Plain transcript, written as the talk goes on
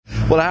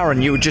Well,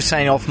 Aaron, you were just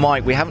saying off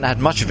mic, we haven't had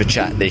much of a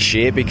chat this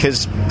year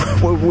because,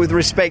 with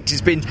respect, it's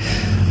been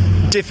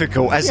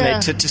difficult,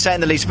 hasn't it, to say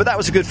in the least. But that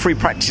was a good free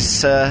practice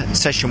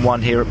session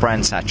one here at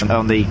Brands Hatch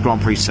on the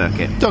Grand Prix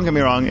circuit. Don't get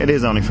me wrong, it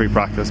is only free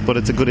practice, but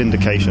it's a good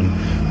indication.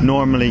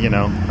 Normally,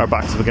 our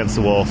back's up against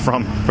the wall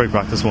from free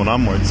practice one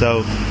onward.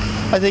 So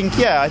I think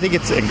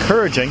it's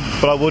encouraging,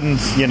 but I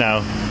wouldn't,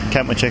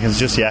 count my chickens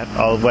just yet.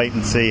 I'll wait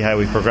and see how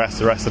we progress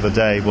the rest of the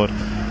day, but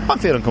I'm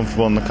feeling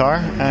comfortable in the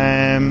car.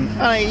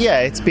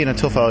 It's been a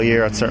tough all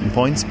year at certain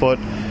points, but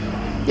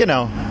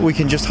we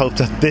can just hope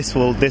that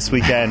this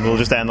weekend will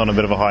just end on a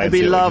bit of a high. It'd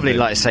be lovely,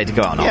 like I say, to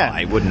go on a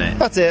high, wouldn't it?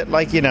 That's it.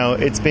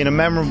 It's been a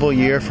memorable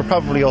year for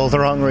probably all the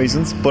wrong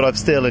reasons, but I've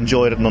still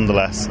enjoyed it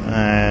nonetheless.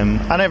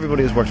 And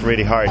everybody has worked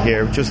really hard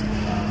here. Just,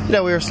 we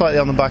were slightly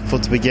on the back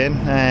foot to begin,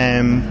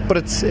 but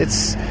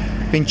it's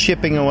been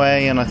chipping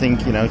away, and I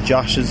think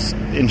Josh's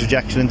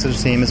interjection into the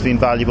team has been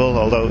valuable.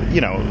 Although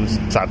it was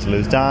sad to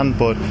lose Dan,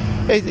 but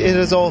it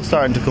is all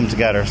starting to come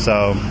together.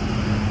 So.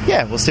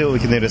 Yeah, we'll see what we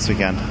can do this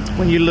weekend.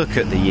 When you look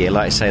at the year,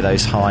 like I say,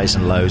 those highs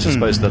and lows, I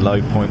suppose the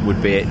low point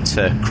would be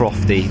at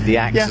Croft, the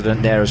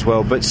accident there as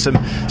well, but some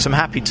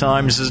happy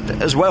times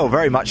as well,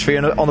 very much for you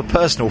on the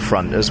personal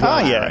front as well.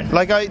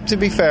 To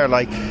be fair,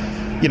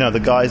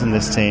 the guys in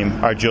this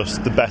team are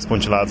just the best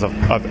bunch of lads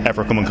I've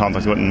ever come in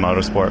contact with in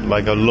motorsport.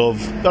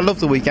 I love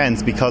the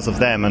weekends because of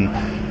them, and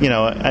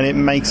and it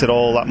makes it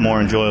all that more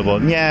enjoyable.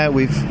 And yeah,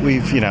 we've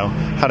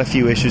had a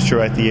few issues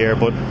throughout the year,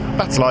 but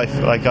that's life.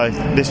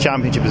 This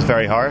championship is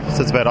very hard,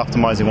 so it's about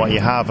optimising what you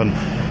have, and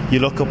you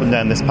look up and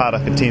down this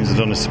paddock and teams have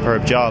done a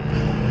superb job.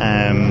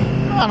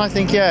 And I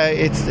think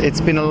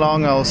it's been a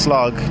long old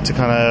slog to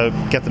kind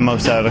of get the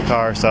most out of the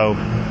car. So.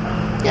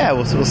 Yeah,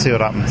 we'll see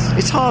what happens.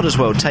 It's hard as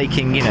well,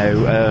 taking, with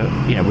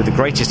the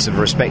greatest of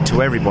respect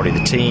to everybody,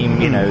 the team,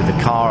 the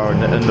car,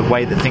 and the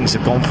way that things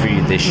have gone for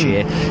you this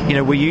year.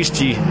 We're used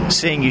to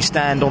seeing you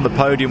stand on the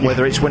podium,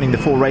 whether it's winning the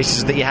 4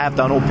 races that you have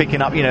done or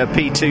picking up,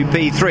 P2,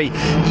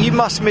 P3. You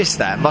must miss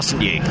that,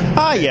 mustn't you?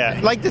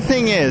 The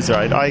thing is,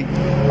 right,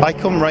 I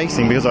come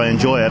racing because I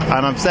enjoy it,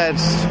 and I've said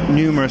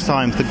numerous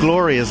times, the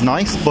glory is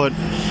nice, but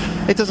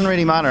it doesn't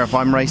really matter if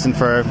I'm racing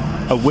for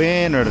a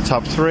win or the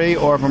top 3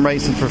 or if I'm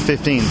racing for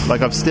 15th.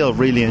 I've still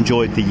really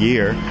enjoyed the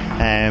year,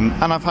 and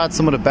I've had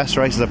some of the best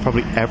races I've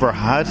probably ever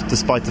had,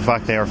 despite the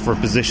fact they are for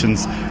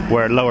positions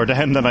where lower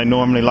down than I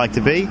normally like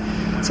to be.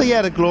 So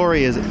the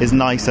glory is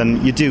nice,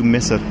 and you do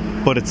miss it,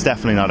 but it's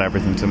definitely not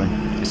everything to me.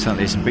 It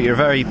certainly isn't, but you're a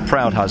very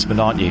proud husband,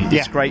 aren't you?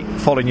 It's great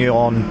following you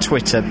on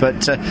Twitter,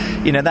 but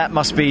that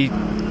must be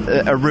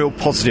a real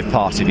positive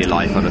part of your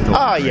life, I'd have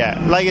thought.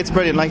 It's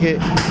brilliant.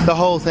 The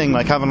whole thing,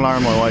 having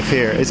Lauren, my wife,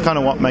 here, is kind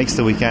of what makes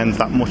the weekends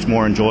that much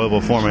more enjoyable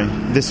for me.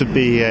 This would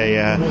be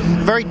a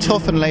very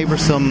tough and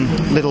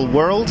laboursome little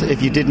world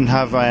if you didn't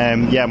have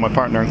my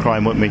partner in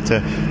crime with me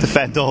to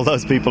fend all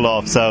those people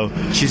off. So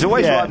she's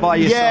always right by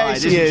your side,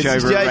 isn't she,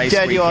 over a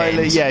race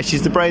weekend? Yeah,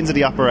 she's the brains of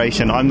the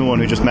operation. I'm the one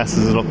who just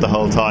messes it up the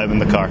whole time in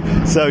the car.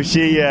 So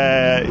she,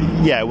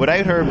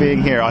 without her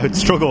being here, I would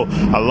struggle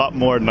a lot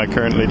more than I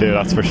currently do,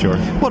 that's for sure.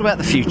 What about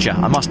the future?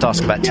 I must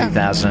ask about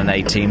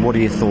 2018. What are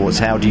your thoughts?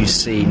 How do you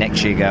see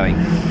next year going?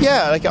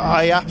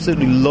 I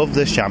absolutely love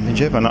this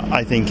championship, and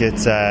I think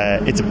it's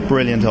a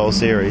brilliant whole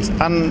series.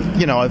 And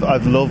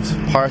I've loved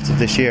parts of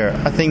this year.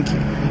 I think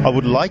I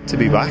would like to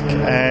be back,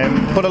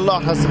 but a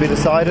lot has to be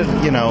decided.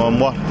 On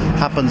what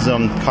happens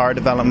on car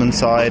development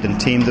side and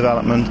team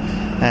development.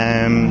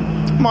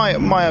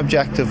 My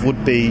objective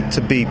would be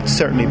to be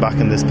certainly back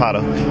in this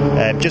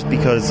paddock, just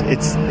because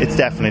it's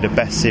definitely the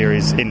best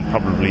series in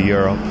probably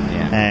Europe.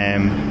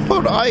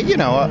 But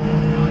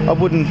I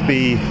wouldn't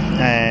be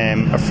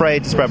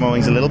afraid to spread my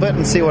wings a little bit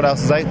and see what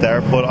else is out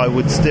there, but I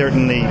would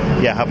certainly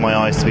have my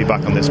eyes to be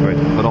back on this grid.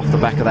 But off the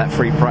back of that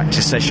free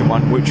practice session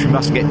one, which we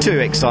mustn't get too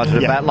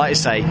excited about, like I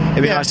say,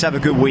 it'd be nice to have a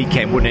good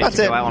weekend, wouldn't it? That's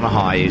to go out on a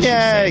high.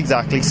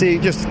 Exactly. See,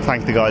 just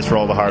thank the guys for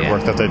all the hard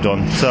work that they've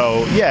done.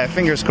 So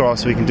fingers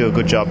crossed we can do a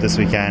good job this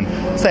weekend,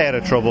 stay out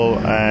of trouble,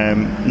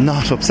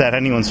 not upset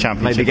anyone's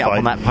championship maybe get fight. up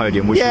on that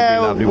podium, which would be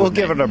lovely. We'll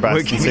give it our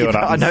best and see what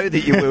happens. I know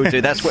that you will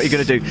do. That's what you're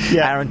going to do.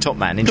 Aaron, top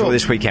man, enjoy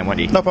this weekend, won't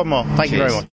you? No problem at all. Thank you very much.